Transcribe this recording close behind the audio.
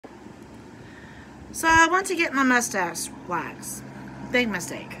So I went to get my mustache waxed. Big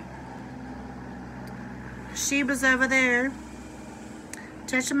mistake. She was over there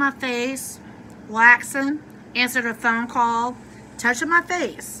touching my face, waxing, answered a phone call, touching my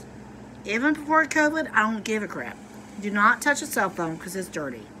face. Even before COVID, I don't give a crap. Do not touch a cell phone because it's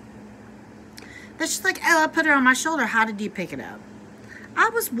dirty. But she's like, oh, I put it on my shoulder. How did you pick it up? I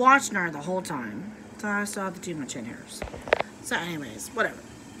was watching her the whole time. So I still have to do my chin hairs. So anyways, whatever.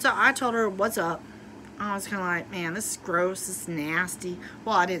 So I told her, what's up? I was kind of like, man, this is gross. This is nasty.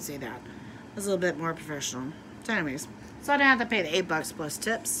 Well, I didn't say that. I was a little bit more professional. So anyways, so I didn't have to pay the $8 plus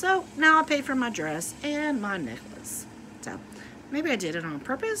tips. So now I pay for my dress and my necklace. So maybe I did it on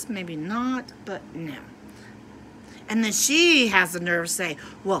purpose. Maybe not. But no. And then she has the nerve to say,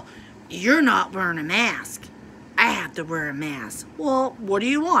 well, you're not wearing a mask. I have to wear a mask. Well, what do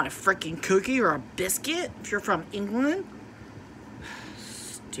you want? A freaking cookie or a biscuit if you're from England?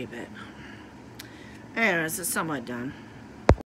 Stupid. Anyways, it's somewhat done.